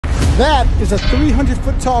That is a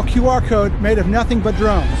 300-foot tall QR code made of nothing but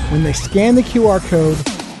drones. When they scan the QR code,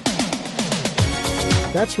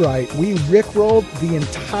 that's right, we rickrolled the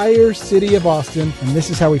entire city of Austin, and this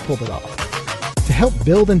is how we pulled it off. To help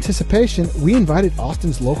build anticipation, we invited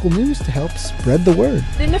Austin's local news to help spread the word.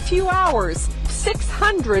 In a few hours,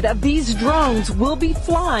 600 of these drones will be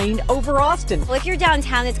flying over Austin. Well, if you're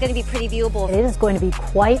downtown, it's going to be pretty viewable. It is going to be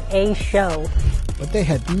quite a show. But they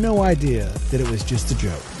had no idea that it was just a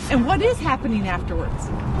joke. And what is happening afterwards?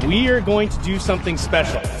 We are going to do something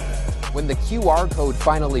special. When the QR code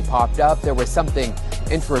finally popped up, there was something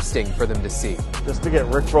interesting for them to see. Just to get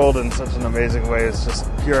rickrolled in such an amazing way is just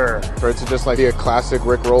pure. For it to just like be a classic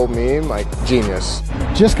rickroll meme, like genius.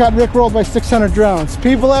 Just got rickrolled by 600 drones.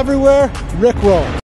 People everywhere, rickroll.